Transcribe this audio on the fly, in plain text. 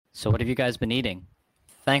So what have you guys been eating?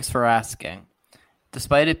 Thanks for asking.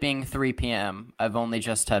 Despite it being 3 p.m., I've only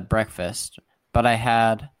just had breakfast, but I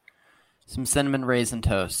had some cinnamon raisin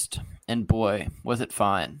toast, and boy, was it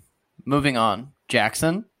fine. Moving on.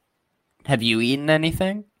 Jackson, have you eaten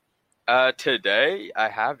anything? Today I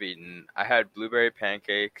have eaten. I had blueberry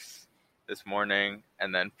pancakes this morning,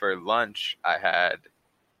 and then for lunch I had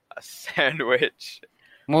a sandwich.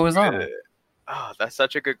 What was on it? Oh, that's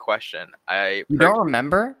such a good question. You don't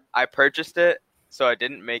remember? I purchased it, so I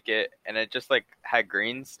didn't make it, and it just like had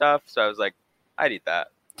green stuff. So I was like, I'd eat that.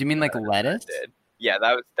 Do you mean like lettuce? I did. Yeah,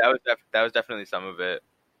 that was definitely some of it,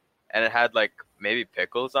 and it had like maybe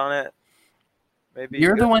pickles on it. Maybe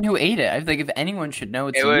You're the one who ate it. I think if anyone should know,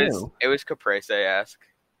 it's you. It was caprese-esque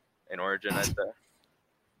in origin, I'd say.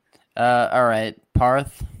 All right,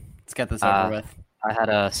 Parth, let's get this over with. I had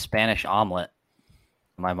a Spanish omelet.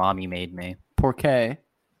 My mommy made me. Por qué?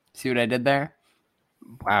 See what I did there?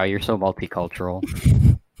 Wow, you're so multicultural.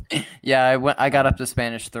 Yeah, I got up to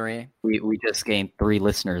Spanish 3. We just gained 3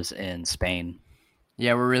 listeners in Spain.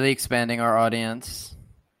 Yeah, we're really expanding our audience.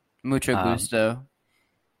 Mucho gusto.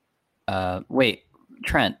 Wait,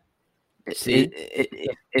 Trent. See?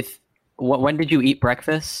 When did you eat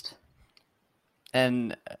breakfast?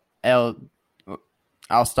 And I'll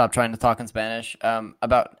stop trying to talk in Spanish.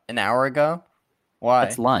 About an hour ago. Why?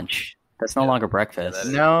 That's lunch. That's no longer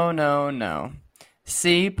breakfast. No.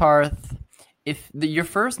 See, Parth, if your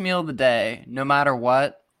first meal of the day, no matter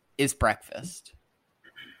what, is breakfast.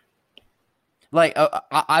 Like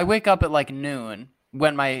I wake up at like noon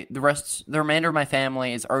when the remainder of my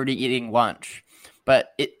family is already eating lunch,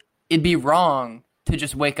 but it'd be wrong to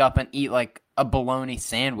just wake up and eat like a bologna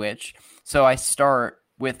sandwich. So I start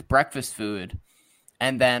with breakfast food,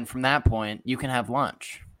 and then from that point you can have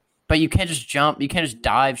lunch. But you can't just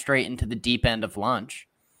dive straight into the deep end of lunch.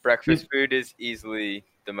 Breakfast food is easily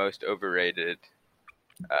the most overrated.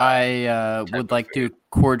 I would like to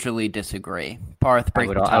cordially disagree. Parth, break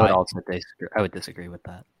the tie. I would disagree with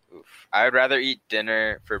that. Oof. I would rather eat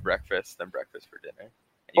dinner for breakfast than breakfast for dinner.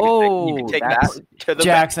 You can take that to the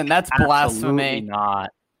Jackson, that's blasphemy. Absolutely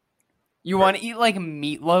not. You want to eat like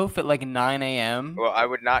meatloaf at like 9 a.m.? Well, I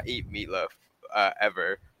would not eat meatloaf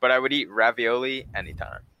ever, but I would eat ravioli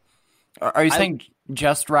anytime. Are you saying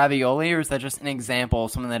just ravioli, or is that just an example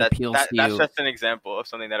of something that appeals to you? That's just an example of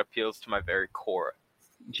something that appeals to my very core.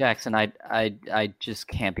 Jackson, I just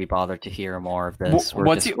can't be bothered to hear more of this.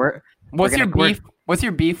 What's your beef? What's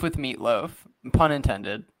your beef with meatloaf? Pun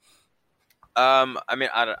intended. I mean,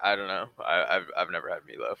 I don't know. I've never had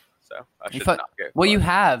meatloaf, so I should not get. Well, you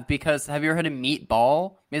have, because have you ever heard of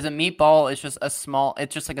meatball? Because a meatball is just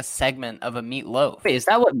it's just like a segment of a meatloaf. Wait, is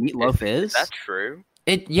that what meatloaf is? Is that true?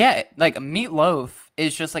 Like a meatloaf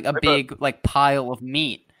is just like a big like pile of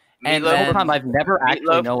meat. And the whole time I've never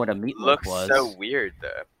actually known what a meatloaf was. Looks so weird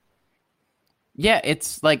though. Yeah,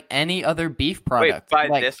 it's like any other beef product. Wait,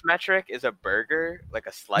 by this metric, is a burger like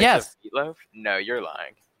a slice of meatloaf? No, you're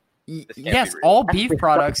lying. Yes, all beef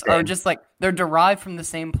products are just like they're derived from the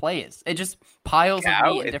same place. It just piles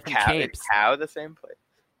of meat in different shapes. Is cow the same place?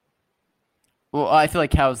 Well, I feel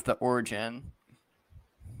like cow's the origin.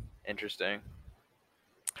 Interesting.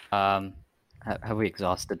 Have we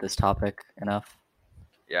exhausted this topic enough?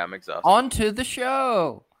 Yeah, I'm exhausted. On to the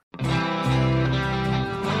show.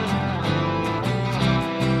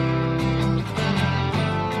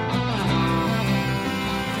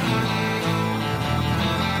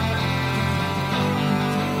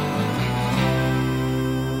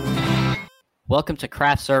 Welcome to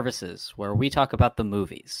Craft Services, where we talk about the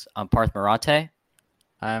movies. I'm Parth Marate.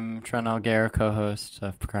 I'm Trent Algare, co-host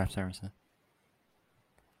of Craft Services.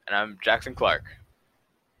 And I'm Jackson Clark.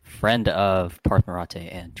 Friend of Parth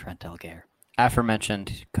Marate and Trent Algare.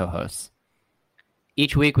 Aforementioned co-hosts.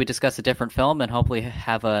 Each week we discuss a different film and hopefully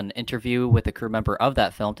have an interview with a crew member of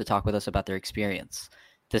that film to talk with us about their experience.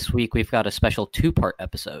 This week we've got a special 2-part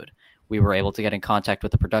episode. We were able to get in contact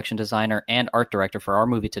with the production designer and art director for our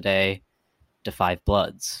movie today, Da 5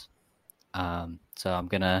 Bloods. So I'm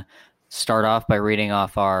going to start off by reading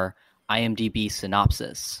off our IMDb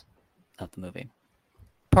synopsis of the movie.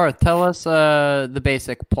 Parth, tell us the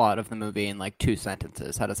basic plot of the movie in like 2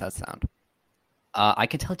 sentences. How does that sound? I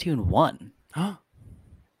can tell it to you in 1.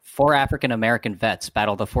 4 African-American vets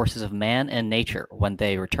battle the forces of man and nature when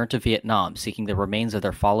they return to Vietnam, seeking the remains of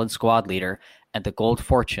their fallen squad leader and the gold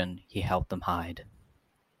fortune he helped them hide.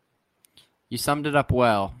 You summed it up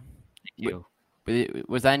well. Thank you.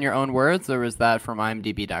 Was that in your own words, or was that from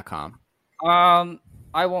IMDb.com?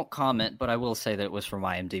 I won't comment, but I will say that it was from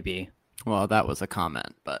IMDb. Well, that was a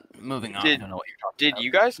comment, but moving on. I don't know what you're talking about. Did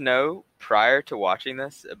you guys know prior to watching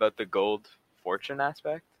this about the gold fortune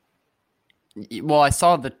aspect? Well, I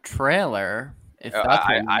saw the trailer. If Oh, that's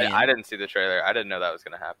what you mean. I didn't see the trailer. I didn't know that was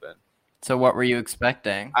gonna happen. So what were you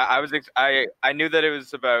expecting? I knew that it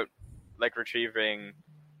was about like retrieving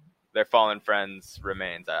their fallen friends'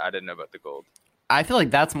 remains. I didn't know about the gold. I feel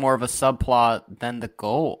like that's more of a subplot than the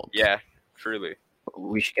gold. Yeah, truly.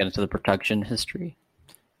 We should get into the production history.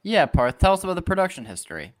 Yeah, Parth, tell us about the production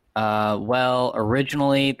history. Well,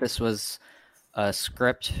 originally this was a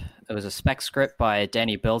script. It was a spec script by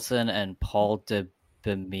Danny Bilson and Paul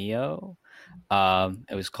DiBimeo.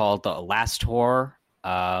 It was called The Last Tour,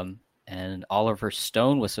 and Oliver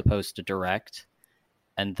Stone was supposed to direct.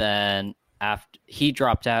 And then after he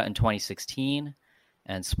dropped out in 2016,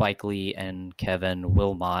 and Spike Lee and Kevin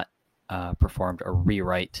Wilmot performed a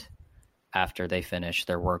rewrite after they finished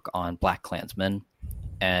their work on BlacKkKlansman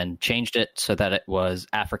and changed it so that it was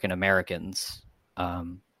African Americans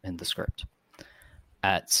in the script.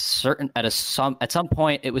 At some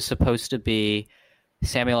point, it was supposed to be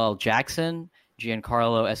Samuel L. Jackson,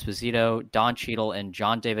 Giancarlo Esposito, Don Cheadle, and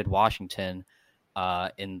John David Washington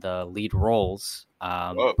in the lead roles,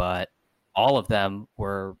 but all of them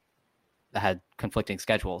had conflicting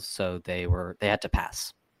schedules, so they had to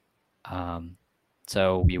pass.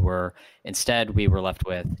 So we were left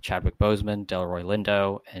with Chadwick Boseman, Delroy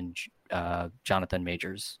Lindo, and Jonathan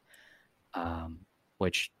Majors,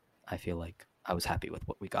 which I feel like I was happy with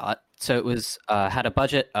what we got. So it was had a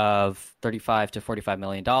budget of $35 to $45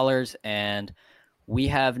 million, and we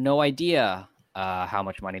have no idea how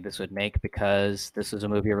much money this would make because this was a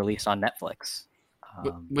movie released on Netflix.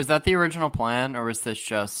 Was that the original plan, or was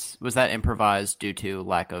that improvised due to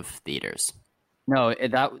lack of theaters? No,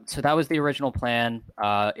 that was the original plan.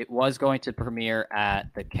 It was going to premiere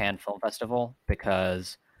at the Cannes Film Festival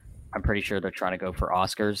because I'm pretty sure they're trying to go for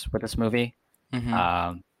Oscars with this movie.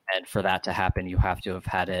 Mm-hmm. And for that to happen, you have to have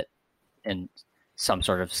had it in some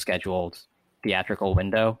sort of scheduled theatrical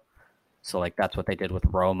window. So, like, that's what they did with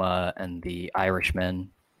Roma and The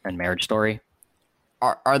Irishman and Marriage Story.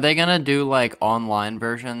 Are they gonna do like online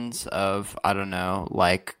versions of, I don't know,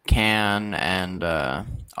 like Cannes and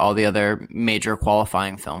all the other major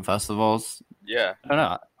qualifying film festivals? Yeah. I don't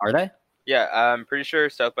know. Are they? Yeah, I'm pretty sure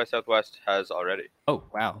South by Southwest has already. Oh,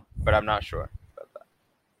 wow. But I'm not sure about that.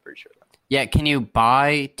 Pretty sure. Yeah, can you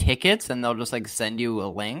buy tickets and they'll just like send you a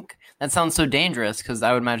link? That sounds so dangerous because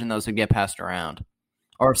I would imagine those would get passed around.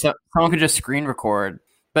 Or someone could just screen record.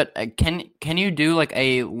 But can you do like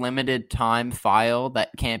a limited time file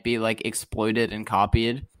that can't be like exploited and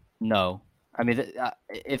copied? No. I mean,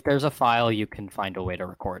 if there's a file, you can find a way to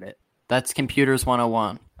record it. That's Computers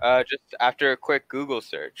 101. Just after a quick Google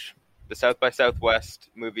search, the South by Southwest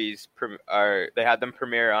movies they had them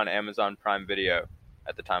premiere on Amazon Prime Video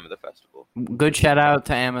at the time of the festival. Good shout out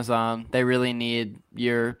to Amazon. They really need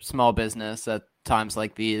your small business at times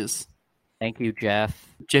like these. Thank you,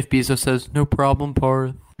 Jeff. Jeff Bezos says, no problem,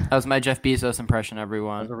 Parth. That was my Jeff Bezos impression,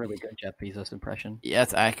 everyone. That was a really good Jeff Bezos impression. Yeah,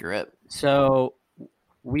 it's accurate. So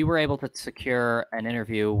we were able to secure an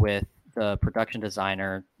interview with the production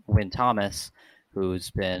designer, Wynn Thomas, who's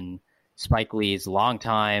been Spike Lee's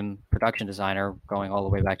longtime production designer, going all the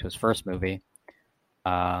way back to his first movie.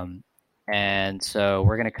 And so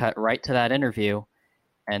we're going to cut right to that interview,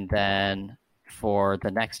 and then for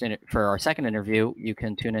our second interview, you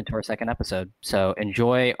can tune into our second episode. So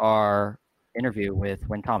enjoy our interview with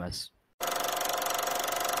Wynn Thomas.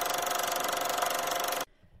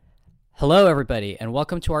 Hello, everybody, and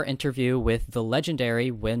welcome to our interview with the legendary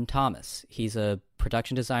Wynn Thomas. He's a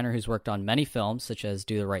production designer who's worked on many films, such as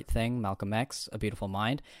Do the Right Thing, Malcolm X, A Beautiful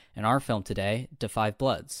Mind, and our film today, Da 5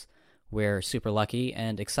 Bloods. We're super lucky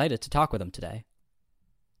and excited to talk with him today.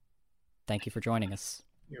 Thank you for joining us.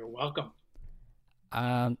 You're welcome.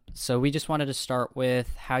 So we just wanted to start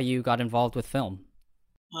with how you got involved with film.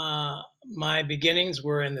 My beginnings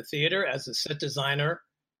were in the theater as a set designer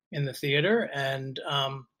in the theater, and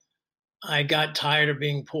I got tired of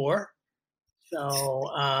being poor. So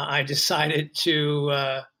I decided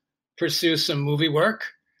to pursue some movie work.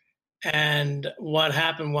 And what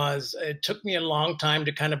happened was it took me a long time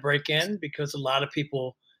to kind of break in because a lot of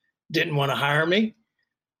people didn't want to hire me.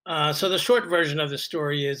 So the short version of the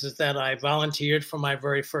story is that I volunteered for my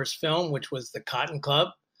very first film, which was The Cotton Club.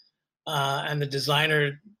 And the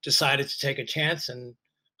designer decided to take a chance and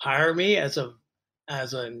hire me as a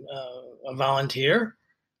volunteer.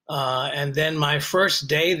 And then my first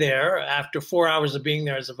day there, after 4 hours of being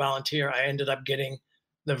there as a volunteer, I ended up getting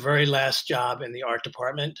the very last job in the art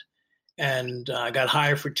department. And I got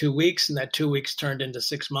hired for 2 weeks, and that 2 weeks turned into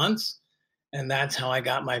 6 months. And that's how I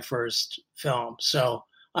got my first film. So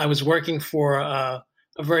I was working for a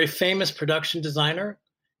very famous production designer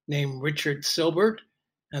named Richard Silbert.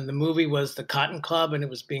 and the movie was The Cotton Club, and it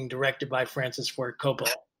was being directed by Francis Ford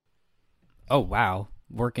Coppola. Oh, wow.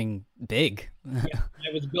 Working big.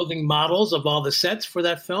 I was building models of all the sets for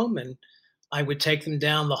that film, and I would take them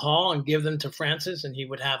down the hall and give them to Francis, and he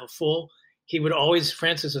would have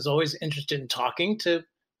Francis is always interested in talking to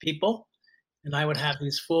people, and I would have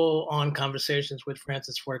these full-on conversations with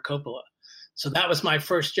Francis Ford Coppola. So that was my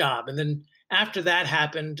first job. And then after that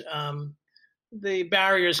happened, the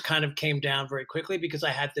barriers kind of came down very quickly because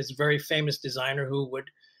I had this very famous designer who would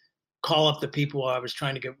call up the people I was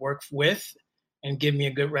trying to get work with and give me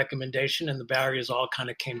a good recommendation. And the barriers all kind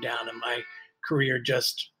of came down, and my career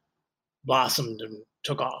just blossomed and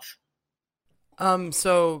took off.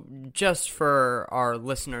 So just for our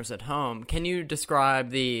listeners at home, can you describe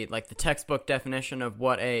the textbook definition of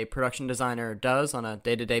what a production designer does on a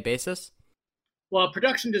day-to-day basis? Well, a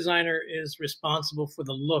production designer is responsible for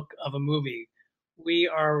the look of a movie. We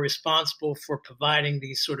are responsible for providing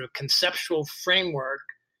the sort of conceptual framework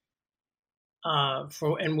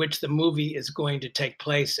in which the movie is going to take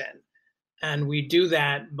place in. And we do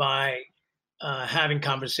that by having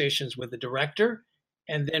conversations with the director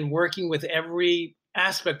and then working with every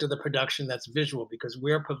aspect of the production that's visual, because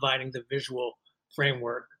we're providing the visual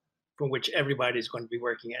framework from which everybody is going to be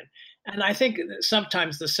working in. And I think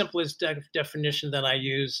sometimes the simplest definition that I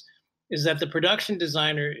use is that the production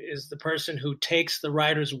designer is the person who takes the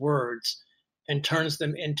writer's words and turns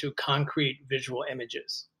them into concrete visual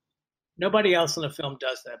images. Nobody else in the film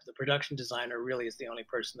does that. The production designer really is the only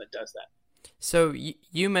person that does that. So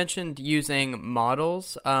you mentioned using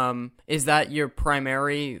models. Is that your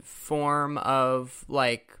primary form of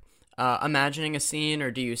imagining a scene, or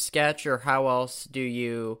do you sketch, or how else do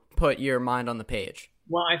you put your mind on the page?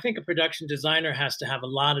 Well, I think a production designer has to have a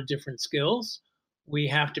lot of different skills. We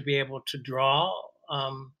have to be able to draw.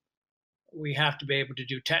 We have to be able to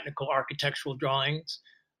do technical architectural drawings.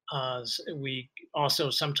 We also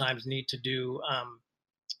sometimes need to do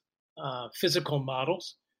physical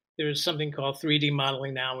models. There's something called 3D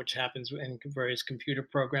modeling now, which happens in various computer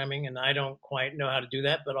programming, and I don't quite know how to do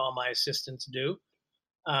that, but all my assistants do.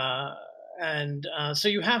 So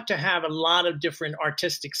you have to have a lot of different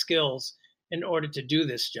artistic skills in order to do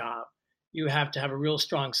this job. You have to have a real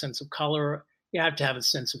strong sense of color. You have to have a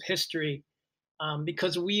sense of history,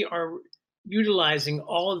 because we are utilizing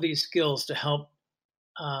all of these skills to help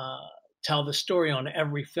tell the story on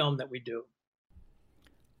every film that we do.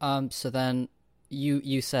 So then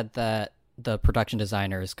you said that the production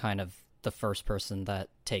designer is kind of the first person that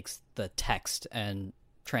takes the text and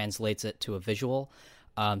translates it to a visual.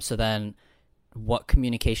 So then what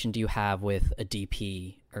communication do you have with a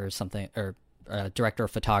DP or something, or a director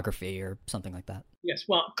of photography or something like that? Yes,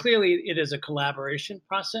 well, clearly it is a collaboration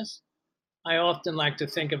process. I often like to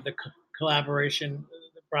think of the collaboration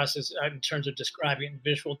the process in terms of describing it in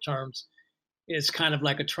visual terms is kind of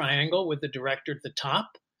like a triangle with the director at the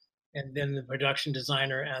top, and then the production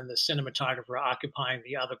designer and the cinematographer occupying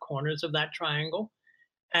the other corners of that triangle.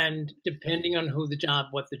 And depending on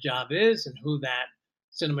what the job is and who that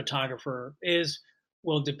cinematographer is,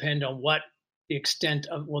 will depend on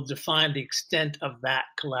will define the extent of that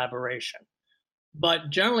collaboration. But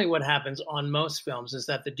generally what happens on most films is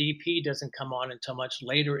that the DP doesn't come on until much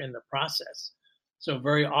later in the process. So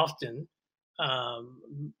very often,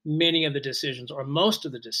 many of the decisions or most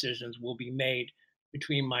of the decisions will be made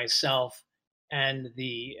between myself and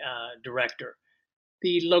the director.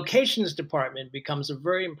 The locations department becomes a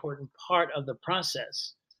very important part of the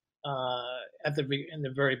process in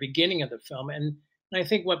the very beginning of the film. And I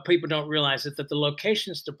think what people don't realize is that the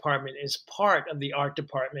locations department is part of the art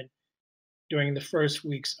department during the first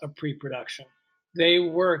weeks of pre-production. They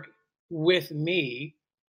work with me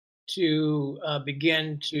to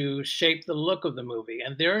begin to shape the look of the movie.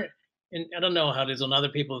 And I don't know how it is on other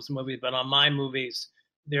people's movies, but on my movies,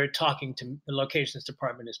 the locations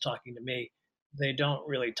department is talking to me. They don't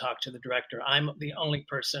really talk to the director. I'm the only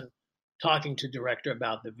person talking to the director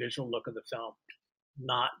about the visual look of the film,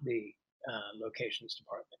 not the locations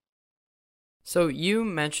department. So you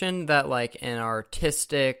mentioned that an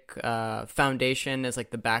artistic foundation is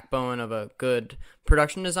the backbone of a good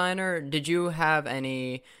production designer.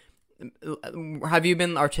 Have you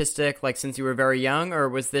been artistic since you were very young, or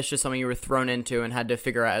was this just something you were thrown into and had to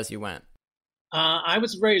figure out as you went? I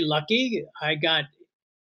was very lucky.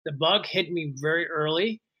 The bug hit me very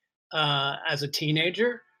early as a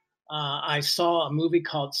teenager. I saw a movie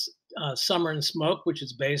called Summer and Smoke, which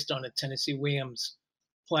is based on a Tennessee Williams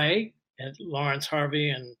play, and Lawrence Harvey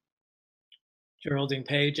and Geraldine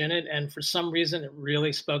Page in it. And for some reason, it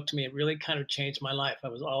really spoke to me. It really kind of changed my life. I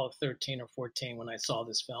was all of 13 or 14 when I saw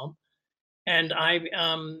this film. And I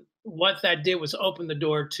what that did was open the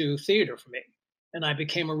door to theater for me, and I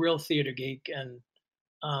became a real theater geek, and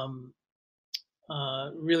um,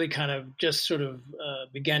 really kind of just sort of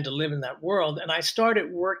began to live in that world. And I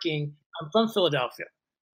started working. I'm from Philadelphia,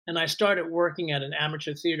 and I started working at an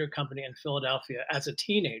amateur theater company in Philadelphia as a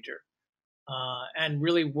teenager, and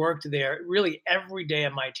really worked there really every day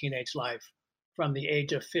of my teenage life from the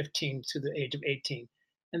age of 15 to the age of 18.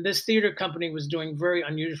 And this theater company was doing very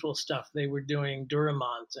unusual stuff. They were doing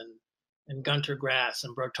Durimont and Gunter Grass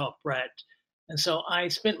and Bertolt Brecht. And so I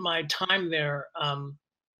spent my time there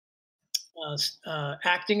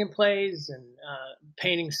acting in plays and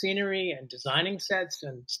painting scenery and designing sets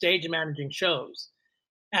and stage managing shows.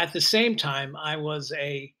 At the same time, I was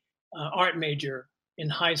a art major in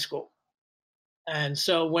high school. And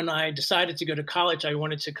so when I decided to go to college, I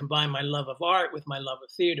wanted to combine my love of art with my love of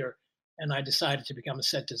theater, and I decided to become a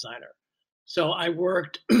set designer. So I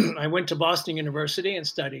worked, I went to Boston University and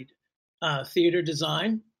studied theater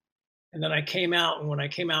design. And then I came out, and when I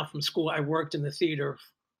came out from school, I worked in the theater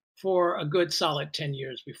for a good solid 10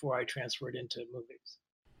 years before I transferred into movies.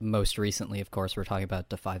 Most recently, of course, we're talking about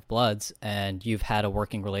Da 5 Bloods, and you've had a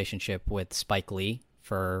working relationship with Spike Lee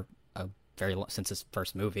for since his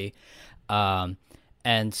first movie.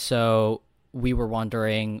 And so we were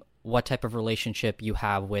wondering what type of relationship you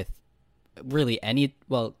have with really any,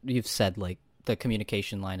 well, you've said like the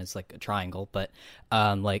communication line is like a triangle, but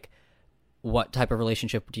like what type of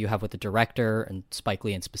relationship do you have with the director and Spike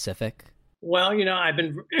Lee in specific? Well,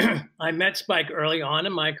 I met Spike early on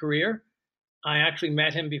in my career. I actually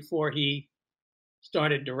met him before he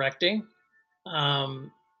started directing.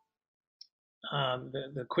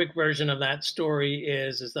 The quick version of that story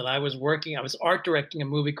is that I was art directing a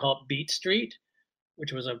movie called Beat Street,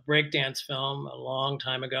 which was a breakdance film a long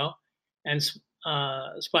time ago. And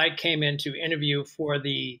Spike came in to interview for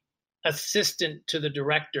the assistant to the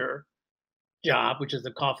director job, which is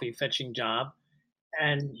the coffee fetching job.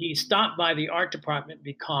 And he stopped by the art department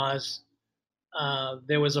because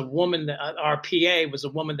there was a woman our PA was a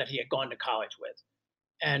woman that he had gone to college with.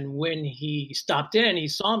 And when he stopped in, he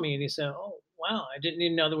saw me and he said, "Oh, wow, I didn't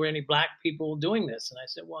even know there were any Black people doing this." And I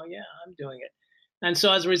said, "Well, yeah, I'm doing it." And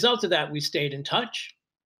so as a result of that, we stayed in touch.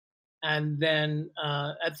 And then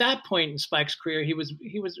at that point in Spike's career, he was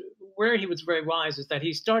very wise is that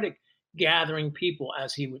he started gathering people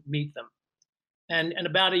as he would meet them. And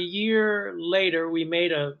about a year later, we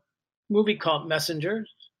made a movie called Messenger.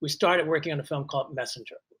 We started working on a film called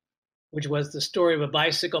Messenger, which was the story of a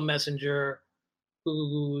bicycle messenger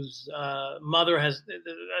whose mother has,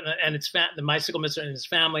 and the bicycle messenger and his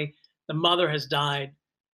family, the mother has died.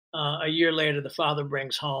 A year later, the father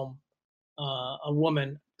brings home a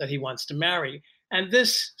woman that he wants to marry. And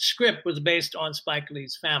this script was based on Spike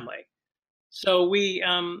Lee's family. So we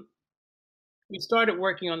started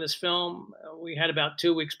working on this film. We had about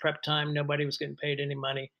 2 weeks prep time. Nobody was getting paid any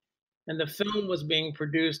money. And the film was being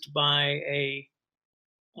produced by a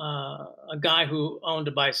guy who owned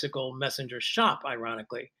a bicycle messenger shop,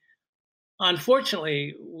 ironically.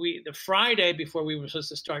 Unfortunately, the Friday before we were supposed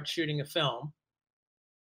to start shooting a film,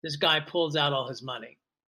 this guy pulls out all his money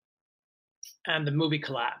and the movie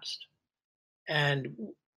collapsed. And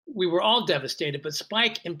we were all devastated, but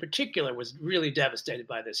Spike in particular was really devastated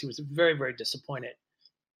by this. He was very, very disappointed.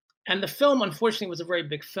 And the film, unfortunately, was a very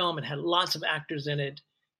big film and had lots of actors in it,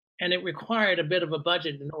 and it required a bit of a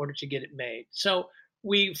budget in order to get it made. So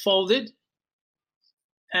we folded.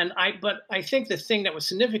 But I think the thing that was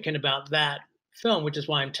significant about that film, which is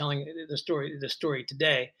why I'm telling the story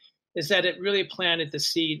today, is that it really planted the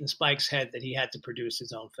seed in Spike's head that he had to produce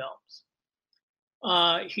his own films.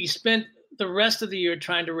 He spent the rest of the year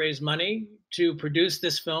trying to raise money to produce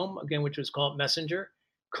this film, again, which was called Messenger,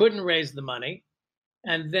 couldn't raise the money.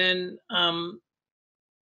 And then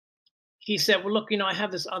he said, "Well, look, I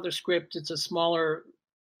have this other script. It's a smaller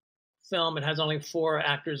film. It has only 4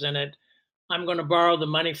 actors in it. I'm going to borrow the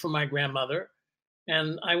money from my grandmother,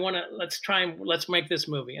 and let's make this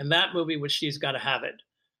movie." And that movie was She's Gotta Have It.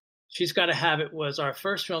 She's Gotta Have It was our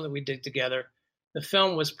first film that we did together. The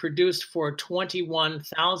film was produced for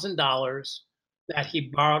 $21,000 that he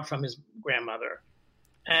borrowed from his grandmother.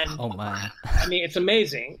 And oh my! I mean, it's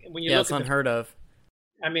amazing when you look. It's unheard of.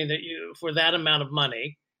 I mean, for that amount of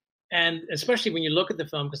money, and especially when you look at the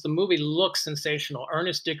film, because the movie looks sensational.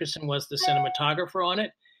 Ernest Dickerson was the cinematographer on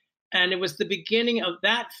it, and it was the beginning of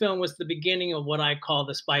that film. Was the beginning of what I call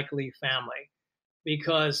the Spike Lee family,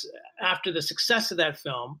 because after the success of that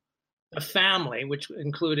film, the family, which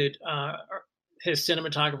included his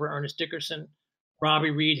cinematographer Ernest Dickerson, Robbie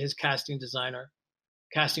Reed, his casting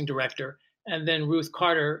director, and then Ruth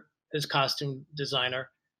Carter, his costume designer,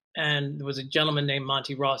 and there was a gentleman named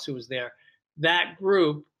Monty Ross who was there. That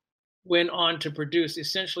group went on to produce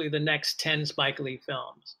essentially the next 10 Spike Lee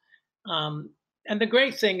films. And the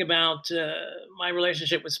great thing about my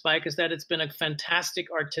relationship with Spike is that it's been a fantastic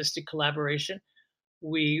artistic collaboration.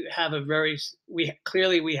 We have a very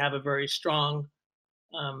strong.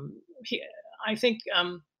 I think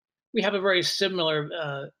we have a very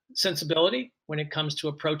similar sensibility when it comes to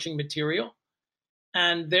approaching material,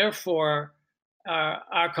 and therefore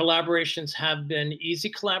our collaborations have been easy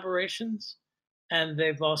collaborations, and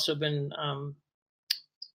they've also been,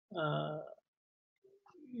 I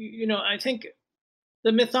think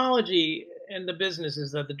the mythology in the business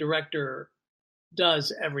is that the director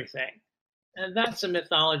does everything. And that's a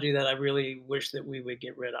mythology that I really wish that we would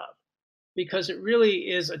get rid of, because it really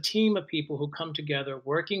is a team of people who come together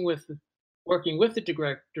working with the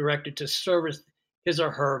director to service his or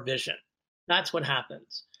her vision. That's what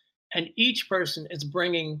happens. And each person is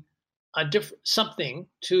bringing a different something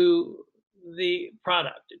to the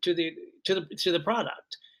product, to the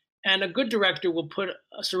product. And a good director will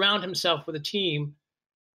surround himself with a team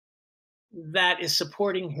that is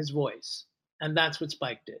supporting his voice. And that's what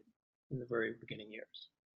Spike did in the very beginning years.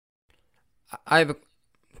 I have a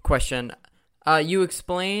question. You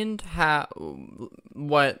explained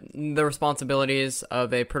what the responsibilities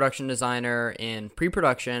of a production designer in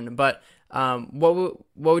pre-production, but what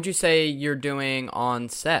would you say you're doing on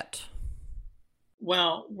set?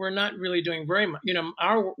 Well, we're not really doing very much.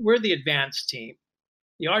 We're the advanced team.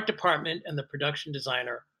 The art department and the production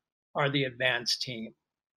designer are the advanced team.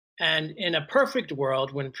 And in a perfect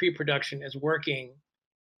world, when pre-production is working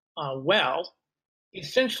well,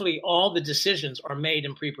 essentially all the decisions are made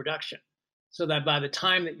in pre-production, so that by the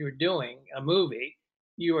time that you're doing a movie,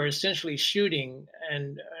 you are essentially shooting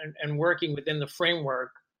and working within the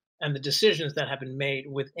framework and the decisions that have been made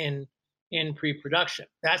in pre-production.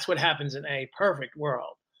 That's what happens in a perfect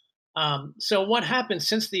world. So what happens,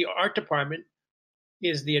 since the art department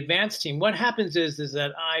is the advanced team, what happens is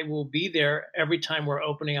that I will be there every time we're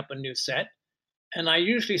opening up a new set. And I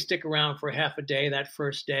usually stick around for half a day that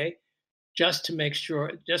first day, just to make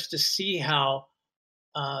sure, just to see how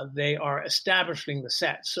they are establishing the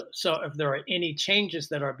set. So if there are any changes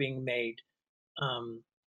that are being made,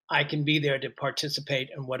 I can be there to participate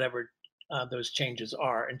in whatever those changes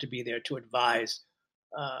are, and to be there to advise.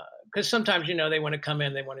 Because sometimes, they want to come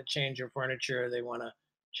in, they want to change your furniture, they want to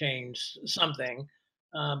change something.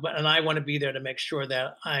 And I want to be there to make sure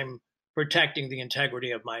that I'm protecting the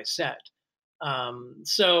integrity of my set.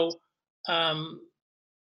 So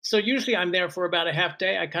usually I'm there for about a half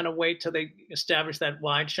day. I kind of wait till they establish that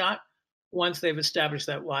wide shot. Once they've established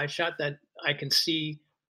that wide shot, that I can see,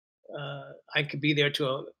 I could be there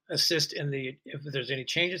to assist if there's any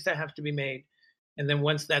changes that have to be made. And then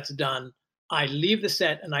once that's done, I leave the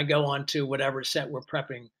set and I go on to whatever set we're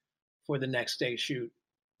prepping for the next day's shoot.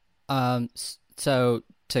 So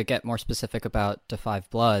to get more specific about Da 5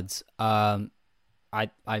 Bloods, I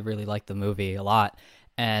really liked the movie a lot.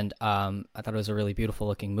 And I thought it was a really beautiful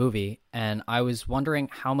looking movie. And I was wondering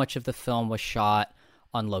how much of the film was shot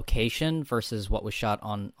on location versus what was shot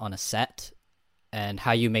on a set, and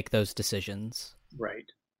how you make those decisions. Right.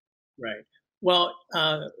 Well,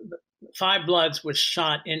 5 Bloods was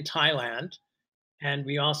shot in Thailand, and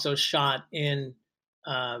we also shot in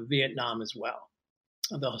Vietnam as well.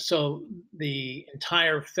 So the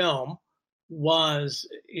entire film was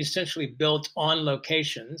essentially built on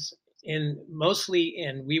locations. The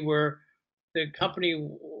company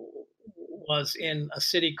was in a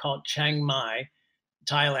city called Chiang Mai,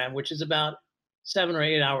 Thailand, which is about 7 or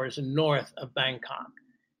 8 hours north of Bangkok.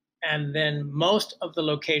 And then most of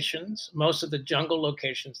the jungle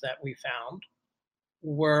locations that we found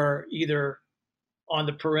were either on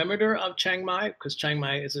the perimeter of Chiang Mai, because Chiang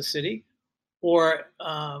Mai is a city, or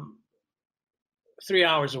 3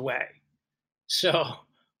 hours away. So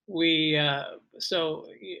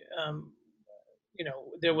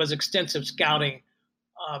there was extensive scouting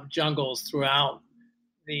of jungles throughout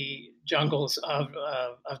the jungles of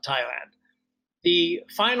Thailand. The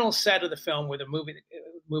final set of the film, where the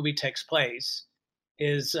movie takes place,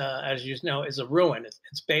 is, as you know, is a ruin.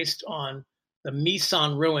 It's based on the My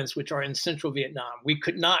Son ruins, which are in central Vietnam. We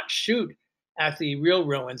could not shoot at the real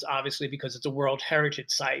ruins, obviously, because it's a World Heritage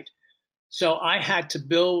Site. So I had to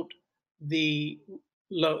build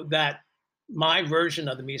my version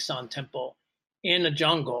of the My Son Temple in a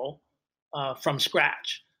jungle from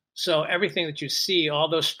scratch. So everything that you see, all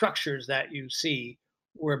those structures that you see,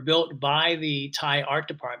 were built by the Thai art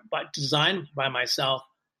department, but designed by myself,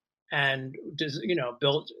 and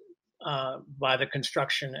built by the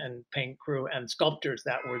construction and paint crew and sculptors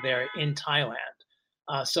that were there in Thailand.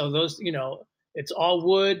 So those, it's all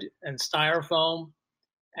wood and styrofoam,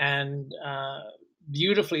 and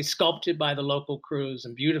beautifully sculpted by the local crews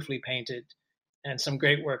and beautifully painted, and some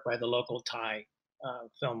great work by the local Thai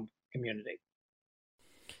film community.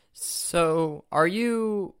 So, are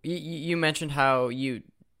you mentioned how you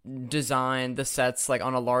design the sets like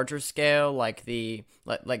on a larger scale, like the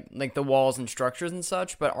walls and structures and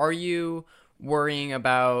such, but are you worrying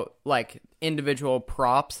about like individual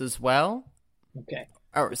props as well? Okay.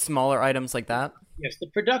 Or smaller items like that? Yes, the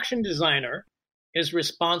production designer is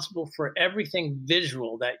responsible for everything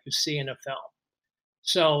visual that you see in a film.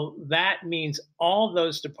 So that means all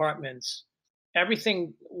those departments,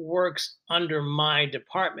 everything works under my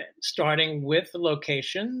department, starting with the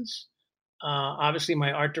locations. Obviously,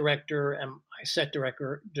 my art director and my set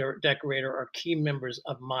decorator are key members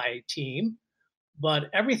of my team, but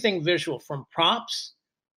everything visual, from props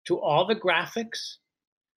to all the graphics.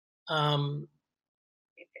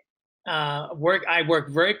 I work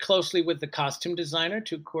very closely with the costume designer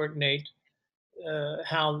to coordinate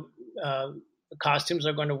how the costumes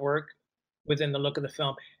are going to work within the look of the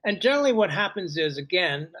film. And generally what happens is,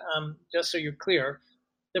 again, just so you're clear,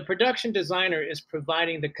 the production designer is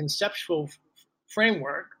providing the conceptual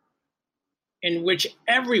framework in which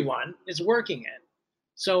everyone is working in.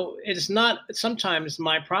 So it's not, sometimes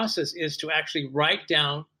my process is to actually write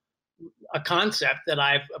down a concept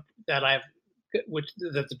that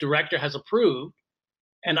the director has approved,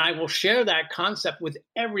 and I will share that concept with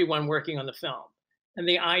everyone working on the film. And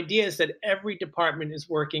the idea is that every department is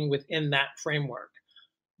working within that framework.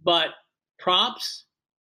 But props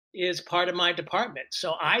is part of my department.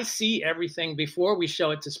 So I see everything before we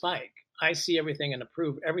show it to Spike. I see everything and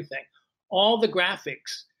approve everything. All the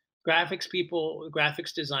graphics people,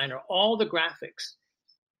 graphics designer, all the graphics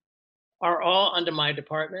are all under my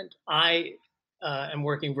department. I am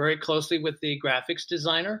working very closely with the graphics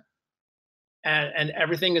designer, and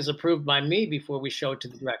everything is approved by me before we show it to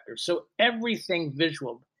the director. So everything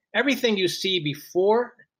visual, everything you see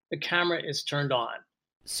before the camera is turned on.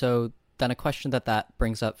 So then a question that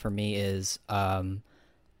brings up for me is,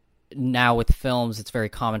 now with films, it's very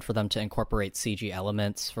common for them to incorporate CG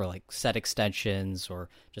elements for like set extensions or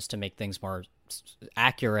just to make things more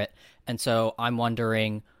accurate. And so I'm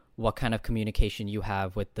wondering what kind of communication you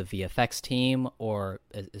have with the VFX team, or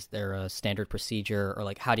is there a standard procedure, or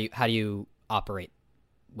like how do you operate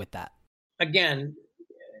with that? Again,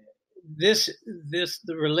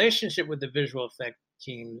 the relationship with the visual effect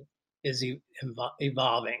team is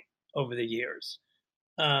evolving over the years.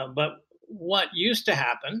 But what used to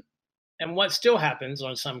happen, and what still happens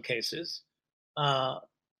on some cases,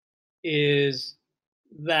 is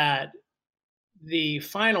that the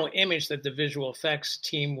final image that the visual effects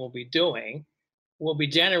team will be doing will be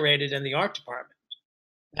generated in the art department.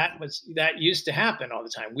 That used to happen all the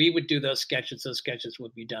time. We would do those sketches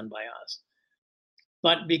would be done by us.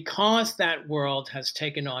 But because that world has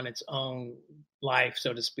taken on its own life,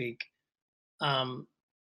 so to speak,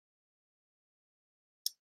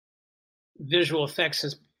 visual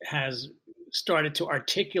effects has started to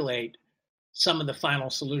articulate some of the final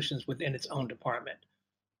solutions within its own department.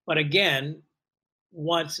 But again,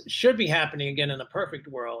 what should be happening again in a perfect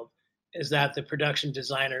world is that the production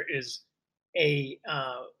designer is a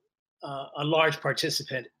large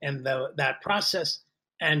participant in that process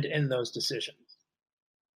and in those decisions.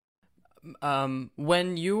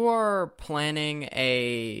 When you are planning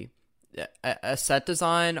a set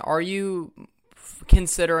design, are you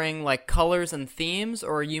considering like colors and themes,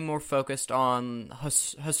 or are you more focused on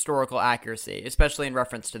historical accuracy, especially in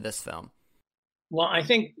reference to this film? Well, I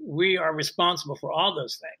think we are responsible for all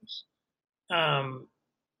those things.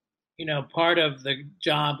 Part of the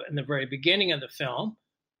job in the very beginning of the film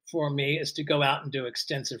for me is to go out and do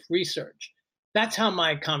extensive research. That's how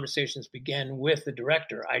my conversations begin with the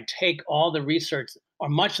director. I take all the research, or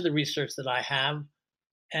much of the research that I have,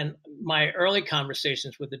 and my early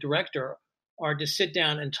conversations with the director are to sit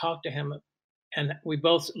down and talk to him, and we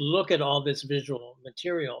both look at all this visual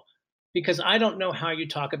material, because I don't know how you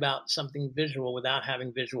talk about something visual without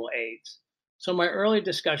having visual aids. So my early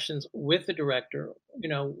discussions with the director,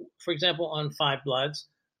 for example, on Five Bloods,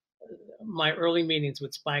 my early meetings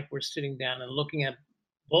with Spike were sitting down and looking at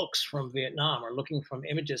books from Vietnam or looking from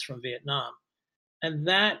images from Vietnam. And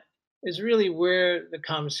that is really where the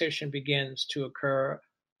conversation begins to occur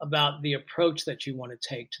about the approach that you want to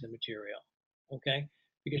take to the material, okay?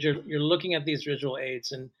 Because you're looking at these visual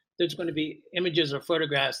aids, and there's going to be images or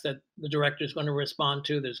photographs that the director is going to respond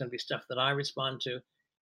to. There's going to be stuff that I respond to.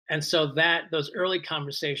 And so those early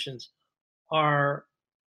conversations are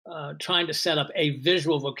trying to set up a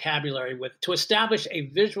visual vocabulary to establish a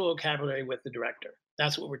visual vocabulary with the director.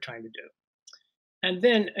 That's what we're trying to do. And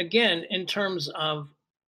then again, in terms of,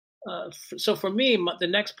 so for me, the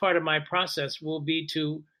next part of my process will be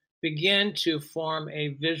to begin to form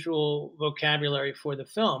a visual vocabulary for the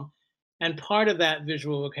film. And part of that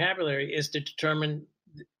visual vocabulary is to determine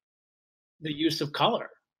the use of color.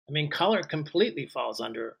 I mean, color completely falls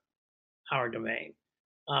under our domain.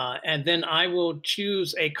 And then I will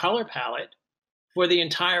choose a color palette for the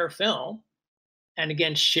entire film. And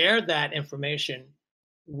again, share that information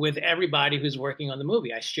with everybody who's working on the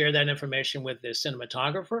movie. I share that information with the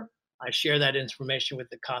cinematographer. I share that information with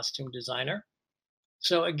the costume designer.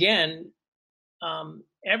 So again,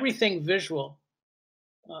 everything visual,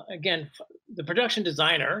 again, the production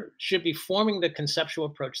designer should be forming the conceptual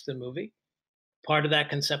approach to the movie. Part of that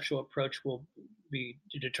conceptual approach will be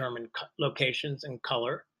to determine locations and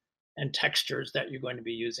color and textures that you're going to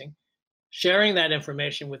be using. Sharing that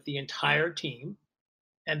information with the entire team,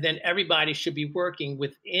 and then everybody should be working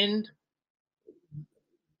within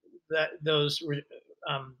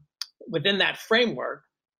within that framework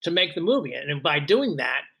to make the movie. And by doing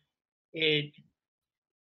that, it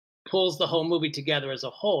pulls the whole movie together as a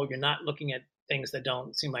whole. You're not looking at things that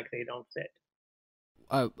don't seem like they don't fit.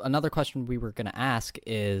 Another question we were going to ask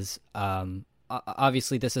is,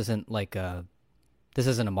 obviously this isn't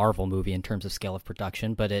a Marvel movie in terms of scale of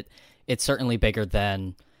production, but it's certainly bigger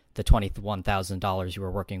than the $21,000 you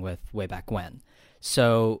were working with way back when.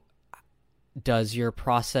 So does your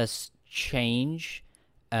process change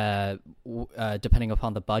depending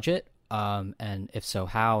upon the budget? And if so,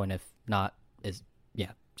 how? And if not,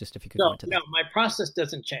 just if you could go into that. No, my process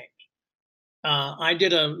doesn't change. I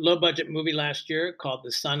did a low-budget movie last year called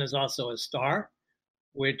The Sun Is Also a Star,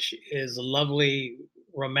 which is a lovely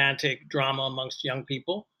romantic drama amongst young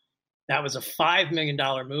people. That was a $5 million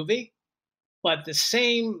movie, but the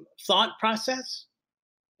same thought process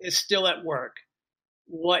is still at work.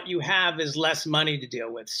 What you have is less money to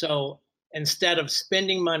deal with. So instead of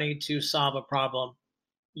spending money to solve a problem,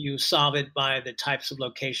 you solve it by the types of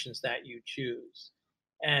locations that you choose.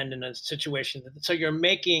 And in a situation, so you're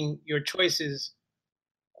making your choices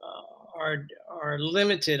are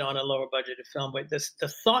limited on a lower budgeted film, but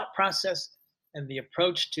the thought process and the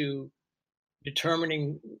approach to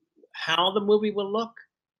determining how the movie will look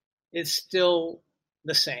is still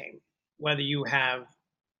the same, whether you have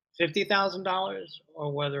 $50,000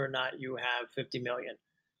 or whether or not you have $50 million.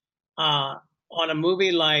 On a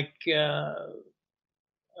movie like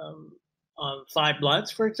on Five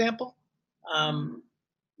Bloods, for example,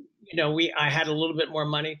 I had a little bit more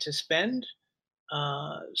money to spend,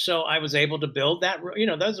 so I was able to build that.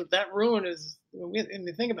 That ruin is. And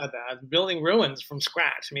you think about that, building ruins from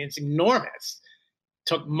scratch. I mean, it's enormous. It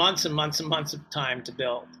took months and months and months of time to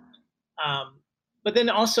build. But then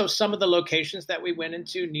also some of the locations that we went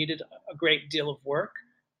into needed a great deal of work.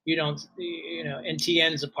 In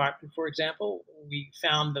Tien's apartment, for example, we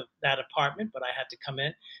found that apartment, but I had to come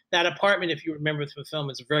in. That apartment, if you remember from the film,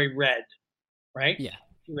 is very red, right? Yeah.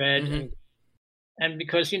 Red. Mm-hmm. And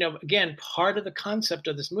because, again, part of the concept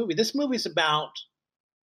of this movie's about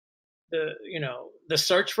the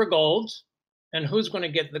search for gold and who's going to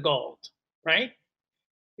get the gold, right?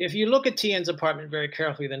 If you look at Tien's apartment very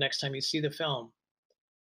carefully the next time you see the film,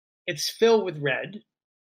 it's filled with red,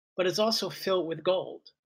 but it's also filled with gold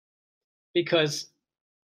because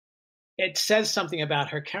it says something about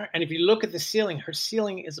her character. And if you look at the ceiling, her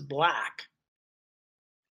ceiling is black.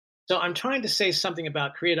 So I'm trying to say something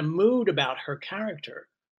about, create a mood about her character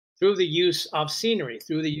through the use of scenery,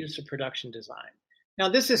 through the use of production design. Now,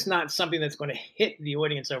 this is not something that's going to hit the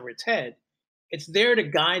audience over its head. It's there to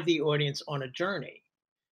guide the audience on a journey.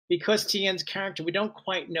 Because Tien's character, we don't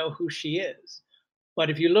quite know who she is. But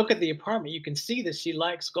if you look at the apartment, you can see that she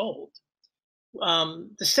likes gold. The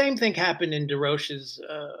same thing happened in Desroches'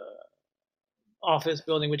 office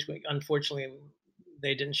building, which unfortunately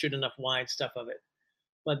they didn't shoot enough wide stuff of it.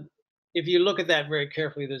 But if you look at that very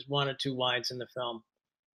carefully, there's one or two wides in the film.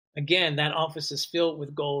 Again, that office is filled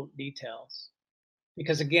with gold details.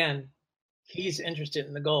 Because again, he's interested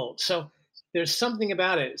in the gold. So there's something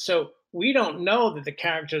about it. So we don't know that the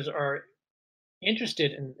characters are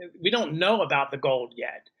interested in, we don't know about the gold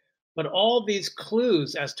yet, but all these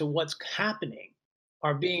clues as to what's happening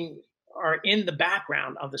are in the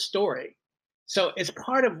background of the story. So it's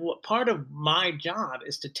part of my job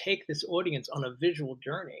is to take this audience on a visual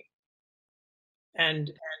journey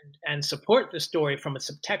and support the story from a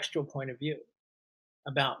subtextual point of view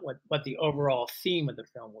about what the overall theme of the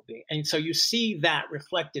film will be. And so you see that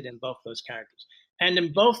reflected in both those characters. And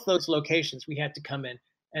in both those locations, we had to come in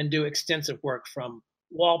and do extensive work from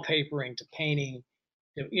wallpapering to painting,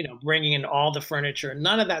 to, bringing in all the furniture.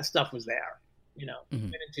 None of that stuff was there. went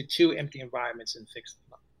into two empty environments and fixed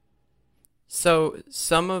them up. So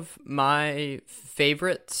some of my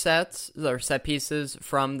favorite sets or set pieces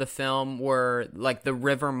from the film were like the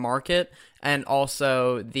river market and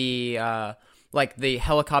also the like the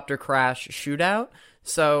helicopter crash shootout.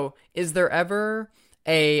 So is there ever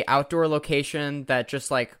a outdoor location that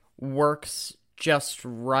just like works just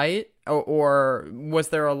right, or was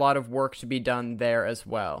there a lot of work to be done there as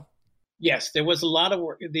well? Yes, there was a lot of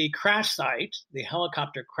work. The crash site, the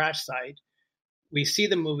helicopter crash site, we see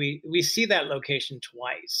that location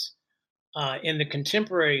twice. In the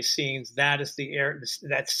contemporary scenes, that is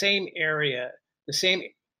that same area,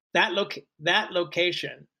 that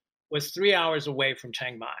location was 3 hours away from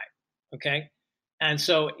Chiang Mai. Okay. And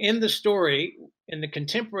so in the story, in the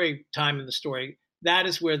contemporary time in the story, that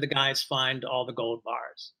is where the guys find all the gold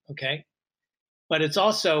bars. Okay. But it's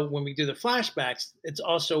also, when we do the flashbacks, it's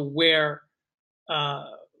also where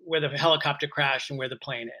the helicopter crashed and where the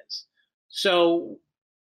plane is. So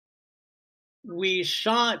we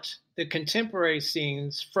shot the contemporary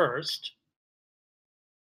scenes first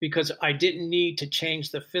because I didn't need to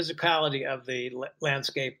change the physicality of the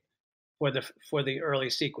landscape for the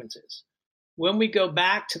early sequences. When we go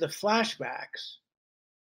back to the flashbacks,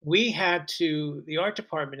 the art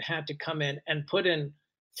department had to come in and put in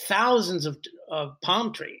thousands of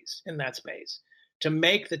palm trees in that space to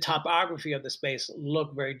make the topography of the space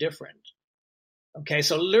look very different. Okay,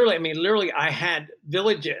 so literally, I had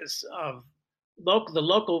villages of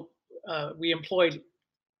we employed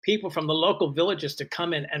people from the local villages to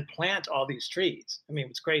come in and plant all these trees. I mean, it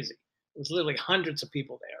was crazy. It was literally hundreds of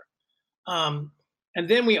people there. And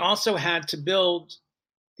then we also had to build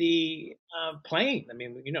the plane. I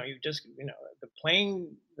mean, the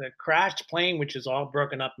plane, the crashed plane, which is all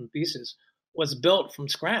broken up in pieces, was built from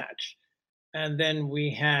scratch. And then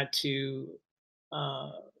we had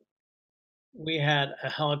a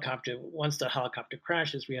helicopter. Once the helicopter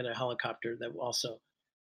crashes, we had a helicopter that also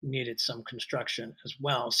needed some construction as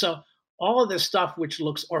well. So all of this stuff, which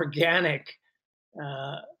looks organic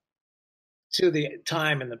to the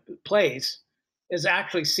time and the place, is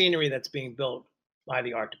actually scenery that's being built by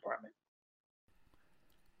the art department.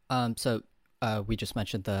 So we just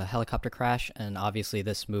mentioned the helicopter crash, and obviously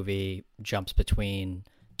this movie jumps between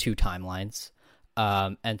two timelines.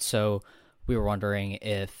 And so we were wondering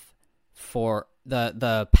if for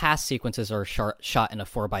the past sequences are shot in a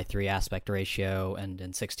 4:3 aspect ratio and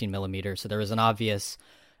in 16 millimeters. So there was an obvious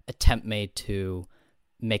attempt made to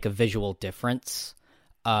make a visual difference.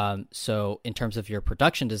 So in terms of your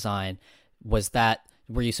production design,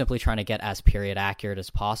 were you simply trying to get as period accurate as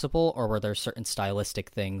possible, or were there certain stylistic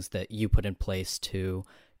things that you put in place to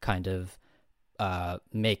kind of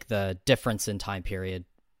make the difference in time period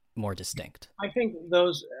more distinct? I think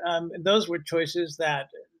those were choices that,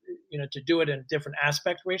 to do it in a different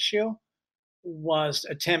aspect ratio was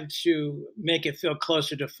attempt to make it feel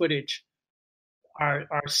closer to footage,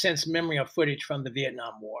 our sense memory of footage from the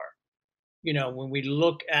Vietnam War. When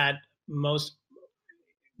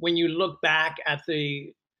you look back at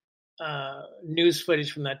the news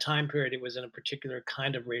footage from that time period, it was in a particular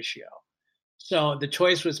kind of ratio. So the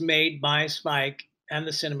choice was made by Spike and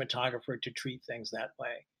the cinematographer to treat things that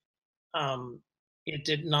way. It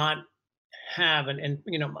did not have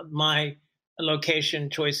my location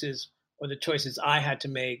choices or the choices I had to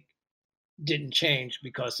make didn't change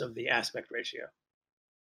because of the aspect ratio.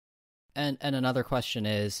 And another question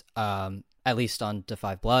is, at least on Da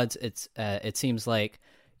 5 Bloods, it seems like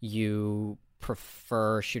you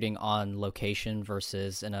prefer shooting on location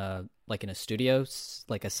versus in a studio,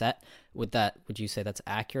 like a set. Would you say that's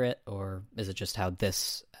accurate, or is it just how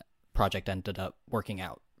this project ended up working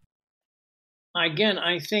out? Again,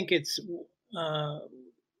 I think it's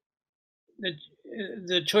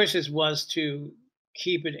the choices was to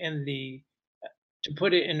keep it to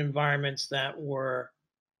put it in environments that were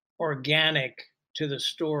organic to the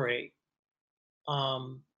story.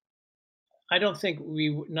 I don't think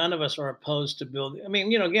none of us are opposed to building. I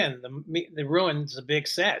mean, again, the Ruin's a big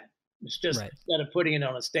set. It's just right. Instead of putting it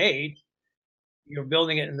on a stage, you're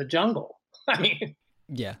building it in the jungle. I mean,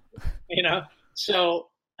 yeah, So,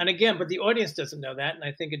 and again, but the audience doesn't know that, and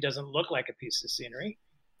I think it doesn't look like a piece of scenery.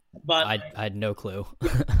 But I had no clue.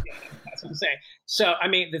 Yeah, that's what I'm saying. So,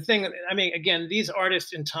 again, these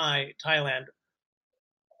artists in Thailand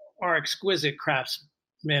are exquisite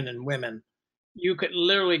craftsmen and women. You could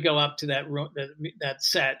literally go up to that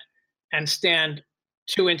set and stand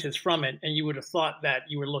 2 inches from it, and you would have thought that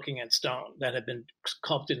you were looking at stone that had been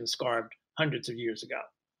sculpted and scarved hundreds of years ago.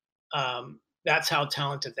 That's how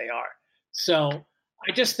talented they are. So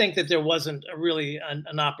I just think that there wasn't really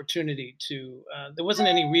an opportunity to. There wasn't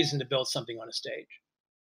any reason to build something on a stage.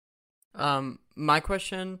 My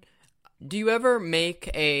question, do you ever make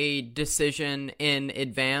a decision in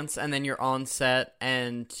advance and then you're on set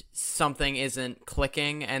and something isn't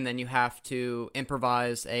clicking and then you have to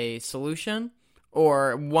improvise a solution?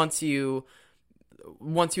 Or once you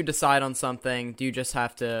decide on something, do you just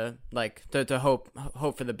have to to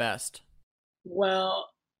hope for the best? Well,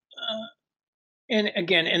 and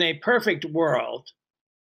again, in a perfect world,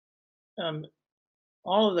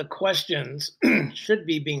 all of the questions should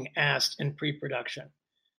be being asked in pre-production.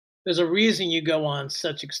 There's a reason you go on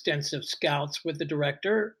such extensive scouts with the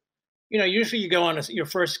director. Usually you go on your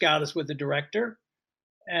first scout is with the director,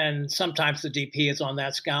 and sometimes the DP is on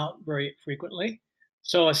that scout very frequently.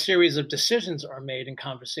 So a series of decisions are made and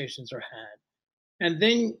conversations are had. And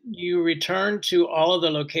then you return to all of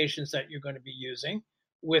the locations that you're going to be using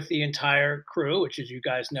with the entire crew, which, as you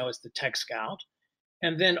guys know, is the tech scout.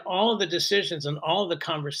 And then all of the decisions and all of the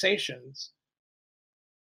conversations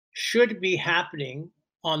should be happening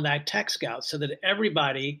on that tech scout so that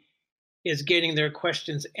everybody is getting their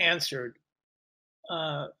questions answered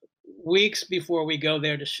weeks before we go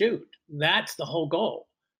there to shoot. That's the whole goal.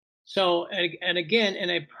 So, and again,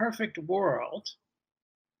 in a perfect world,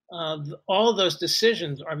 all of those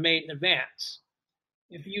decisions are made in advance.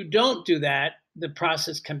 If you don't do that, the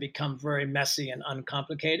process can become very messy and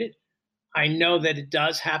uncomplicated. I know that it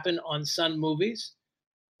does happen on some movies,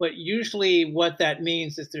 but usually what that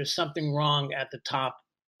means is there's something wrong at the top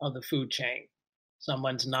of the food chain.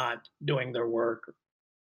 Someone's not doing their work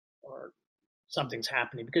or something's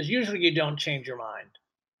happening, because usually you don't change your mind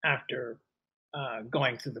after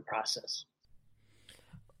going through the process.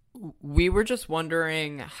 We were just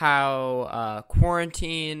wondering how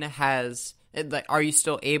quarantine has, are you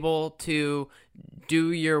still able to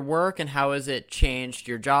do your work, and how has it changed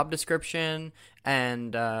your job description?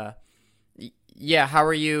 And how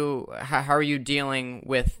are you dealing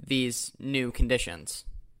with these new conditions?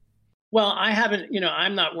 Well, I haven't,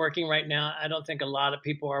 I'm not working right now. I don't think a lot of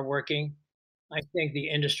people are working. I think the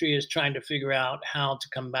industry is trying to figure out how to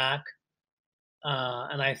come back.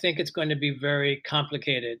 And I think it's going to be very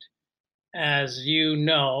complicated. As you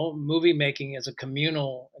know, movie making is a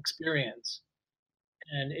communal experience.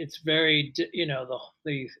 And it's very,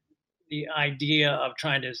 the idea of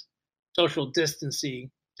trying to social distancing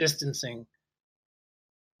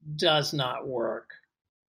does not work.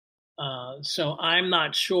 So I'm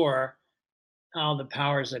not sure how the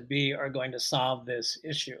powers that be are going to solve this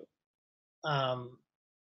issue.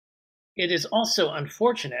 It is also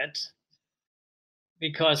unfortunate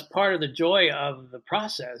because part of the joy of the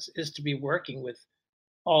process is to be working with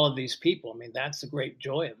all of these people. I mean, that's the great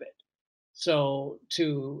joy of it. So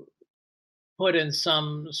to put in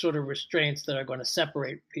some sort of restraints that are going to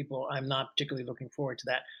separate people, I'm not particularly looking forward to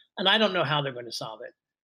that. And I don't know how they're going to solve it,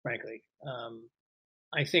 frankly.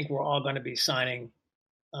 I think we're all going to be signing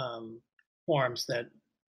forms that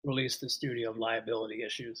release the studio of liability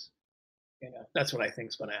issues. That's what I think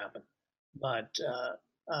is going to happen. But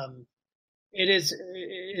there's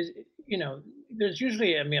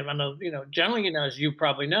usually, generally, as you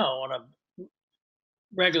probably know, on a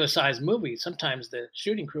regular sized movie, sometimes the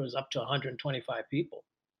shooting crew is up to 125 people.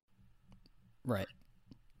 Right.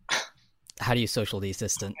 How do you social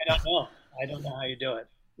distance? I don't know how you do it.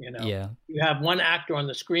 Yeah. You have one actor on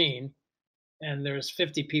the screen and there's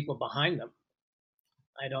 50 people behind them.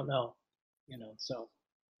 I don't know, so.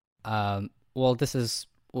 Well, this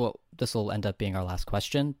will end up being our last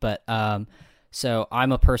question, but so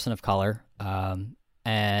I'm a person of color,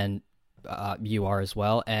 and you are as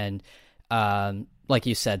well, and like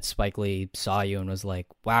you said, Spike Lee saw you and was like,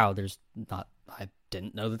 wow, I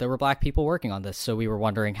didn't know that there were black people working on this. So we were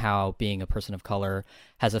wondering how being a person of color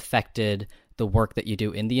has affected the work that you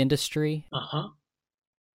do in the industry.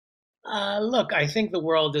 Look, I think the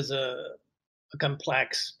world is a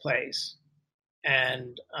complex place,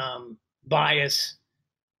 and bias,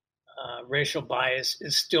 racial bias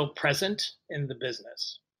is still present in the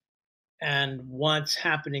business. And what's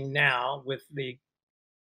happening now with the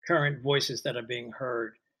current voices that are being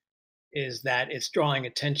heard is that it's drawing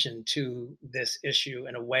attention to this issue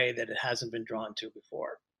in a way that it hasn't been drawn to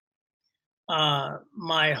before.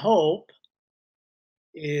 My hope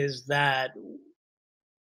is that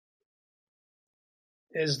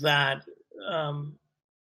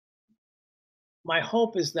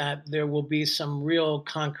there will be some real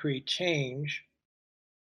concrete change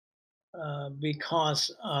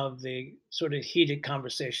because of the sort of heated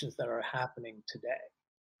conversations that are happening today.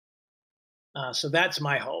 So that's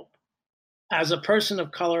my hope. As a person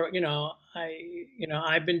of color,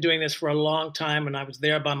 I've been doing this for a long time, and I was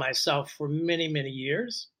there by myself for many, many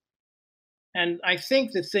years. And I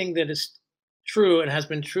think the thing that is true and has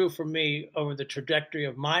been true for me over the trajectory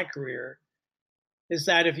of my career is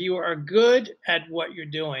that if you are good at what you're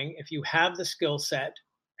doing, if you have the skill set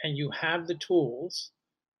and you have the tools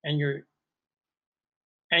and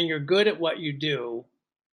you're good at what you do,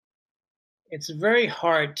 it's very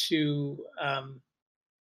hard to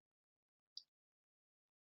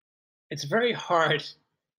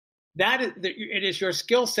it is your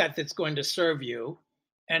skill set that's going to serve you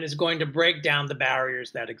and is going to break down the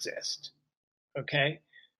barriers that exist. Okay,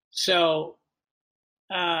 so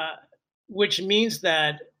which means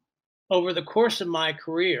that over the course of my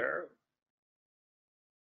career,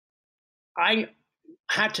 I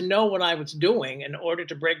had to know what I was doing in order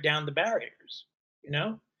to break down the barriers,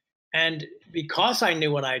 and because I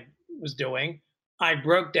knew what I was doing, I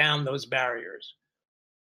broke down those barriers.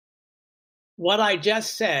 What I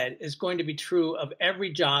just said is going to be true of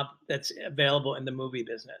every job that's available in the movie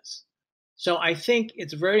business. So I think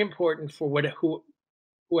it's very important for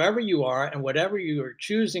whoever you are and whatever you are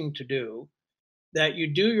choosing to do, that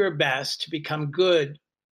you do your best to become good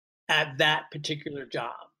at that particular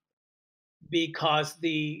job. Because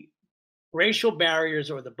the racial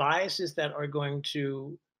barriers or the biases that are going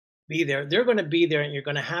to be there, they're going to be there, and you're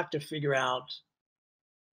going to have to figure out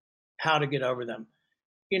how to get over them.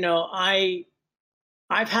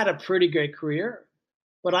 I've had a pretty great career,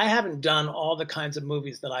 but I haven't done all the kinds of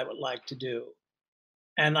movies that I would like to do.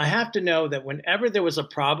 And I have to know that whenever there was a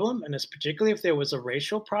problem, and it's particularly if there was a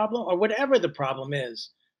racial problem or whatever the problem is,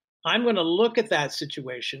 I'm going to look at that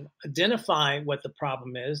situation, identify what the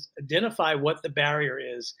problem is, identify what the barrier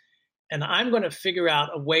is, and I'm going to figure out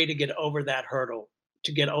a way to get over that hurdle,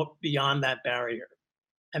 to get beyond that barrier.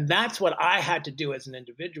 And that's what I had to do as an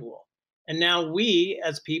individual. And now we,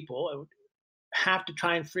 as people, have to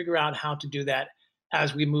try and figure out how to do that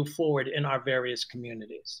as we move forward in our various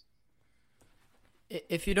communities.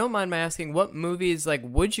 If you don't mind my asking, what movies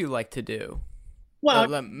would you like to do?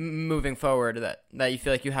 Well, moving forward, that you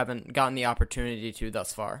feel like you haven't gotten the opportunity to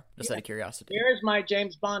thus far, just out of curiosity. Where is my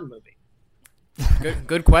James Bond movie?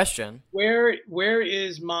 Good question. Where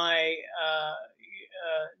is my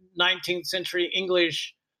 19th century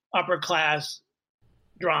English upper class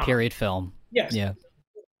drama? Period film. Yes. Yeah.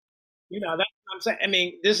 That's what I'm saying. I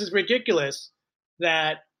mean, this is ridiculous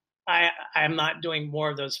that I am not doing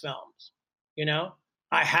more of those films.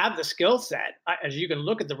 I have the skill set. As you can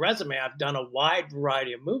look at the resume, I've done a wide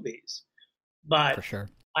variety of movies, but For sure.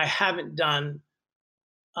 I haven't done,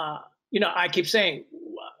 I keep saying,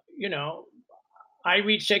 I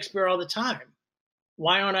read Shakespeare all the time.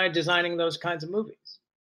 Why aren't I designing those kinds of movies?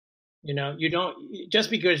 You don't, just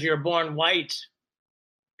because you're born white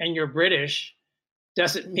and you're British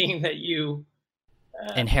doesn't mean that you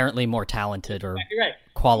inherently more talented or right.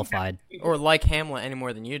 qualified. Or like Hamlet any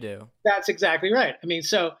more than you do. That's exactly right. I mean,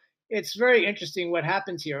 so it's very interesting what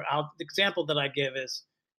happens here. The example that I give is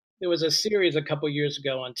there was a series a couple years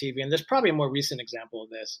ago on TV, and there's probably a more recent example of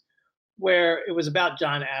this, where it was about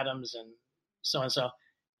John Adams and so and so.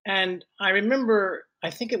 And I remember, I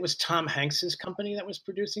think it was Tom Hanks's company that was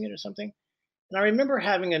producing it or something. And I remember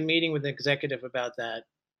having a meeting with an executive about that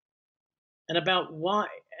and about why.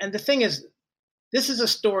 And the thing is, this is a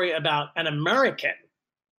story about an American.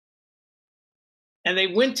 And they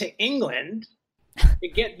went to England to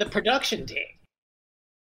get the production team.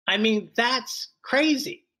 I mean, that's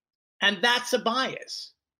crazy. And that's a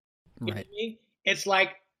bias. Right. It's like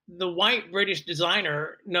the white British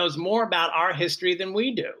designer knows more about our history than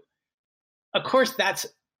we do. Of course, that's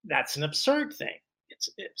an absurd thing.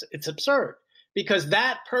 It's absurd because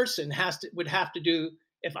that person would have to do.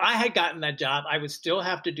 If I had gotten that job, I would still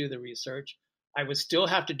have to do the research. I would still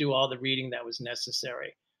have to do all the reading that was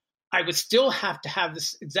necessary. I would still have to have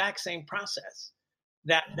this exact same process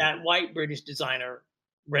that white British designer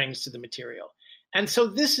brings to the material. And so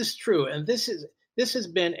this is true. And this has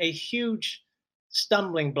been a huge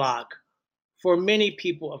stumbling block for many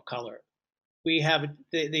people of color. We have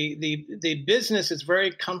the business is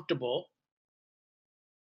very comfortable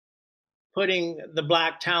putting the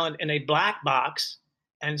black talent in a black box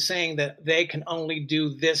and saying that they can only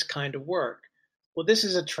do this kind of work. Well, this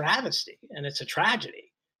is a travesty and it's a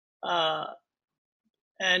tragedy.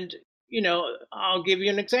 And, I'll give you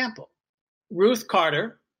an example. Ruth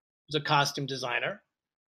Carter was a costume designer,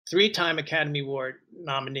 3-time Academy Award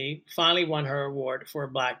nominee, finally won her award for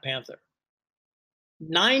Black Panther.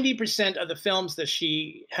 90% of the films that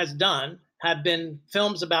she has done have been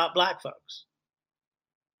films about Black folks.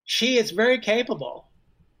 She is very capable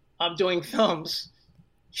of doing films.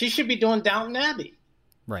 She should be doing Downton Abbey.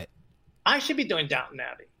 Right. I should be doing Downton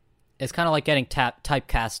Abbey. It's kind of like getting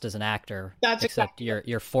typecast as an actor. That's except exactly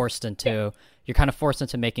you're forced into you're kind of forced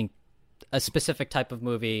into making a specific type of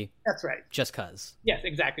movie. That's right. Just cause. Yes,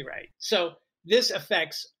 exactly right. So this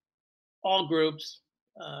affects all groups: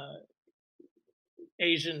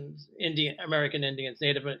 Asians, American Indians,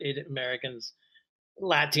 Native Americans,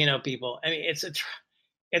 Latino people. I mean,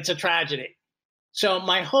 it's a tragedy. So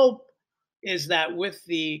my hope is that with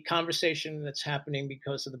the conversation that's happening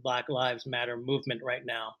because of the Black Lives Matter movement right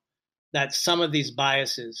now, that some of these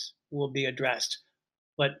biases will be addressed.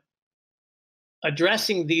 But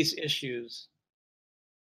addressing these issues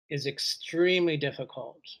is extremely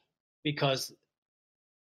difficult because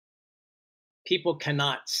people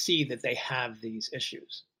cannot see that they have these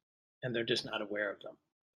issues and they're just not aware of them.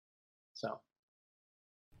 So.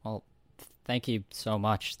 Well, thank you so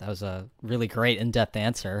much. That was a really great in-depth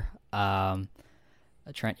answer.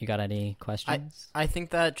 Trent, you got any questions? I think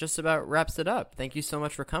that just about wraps it up. Thank you so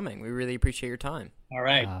much for coming. We really appreciate your time. All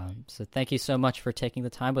right. So thank you so much for taking the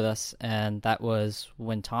time with us. And that was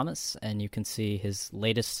Win Thomas, and you can see his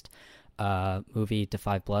latest movie, Da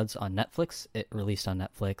 5 Bloods, on Netflix. It released on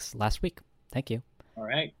Netflix last week. Thank you. All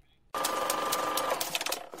right.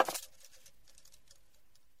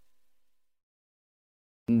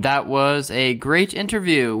 That was a great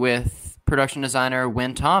interview with production designer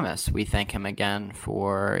Win Thomas. We thank him again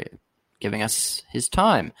for giving us his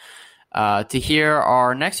time. To hear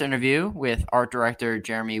our next interview with art director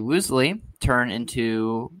Jeremy Woosley turn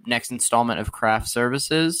into next installment of Craft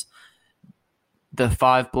Services, Da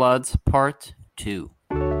 5 Bloods Part 2.